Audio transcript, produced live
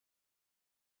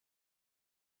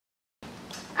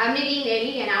I'm Nadine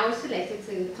Elie, and I was selected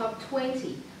in the top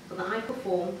 20 for the High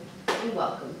Perform and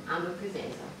Welcome. I'm a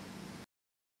presenter.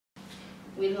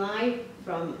 We're live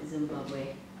from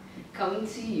Zimbabwe, coming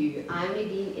to you. I'm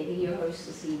Nadine Elie, your host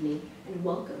this evening, and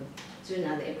welcome to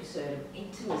another episode of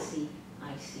Intimacy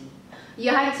I See.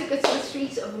 Johan took us to the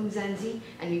streets of Mzansi,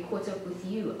 and we caught up with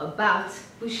you about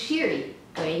Bushiri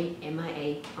going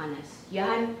MIA on us.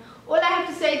 Johan, all I have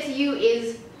to say to you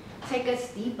is, take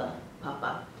us deeper,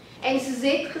 Papa. En ze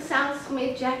zit gesels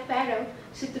met Jack Barrow,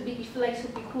 sit 'n bietjie vleis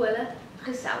op die kolle,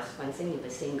 gesels van sy nuwe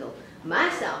single.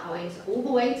 Myself, I went all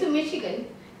the way to Michigan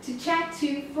to chat to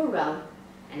Pharrell,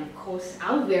 and of course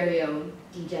our very own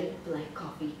DJ Black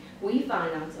Coffee. We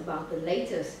found out about the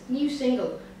latest new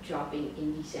single dropping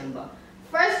in December.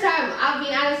 First time I've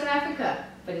been out of South Africa,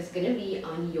 but it's gonna be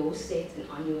on your set and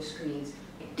on your screens.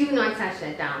 Do not touch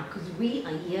that down, because we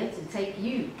are here to take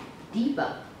you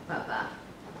deeper, Papa.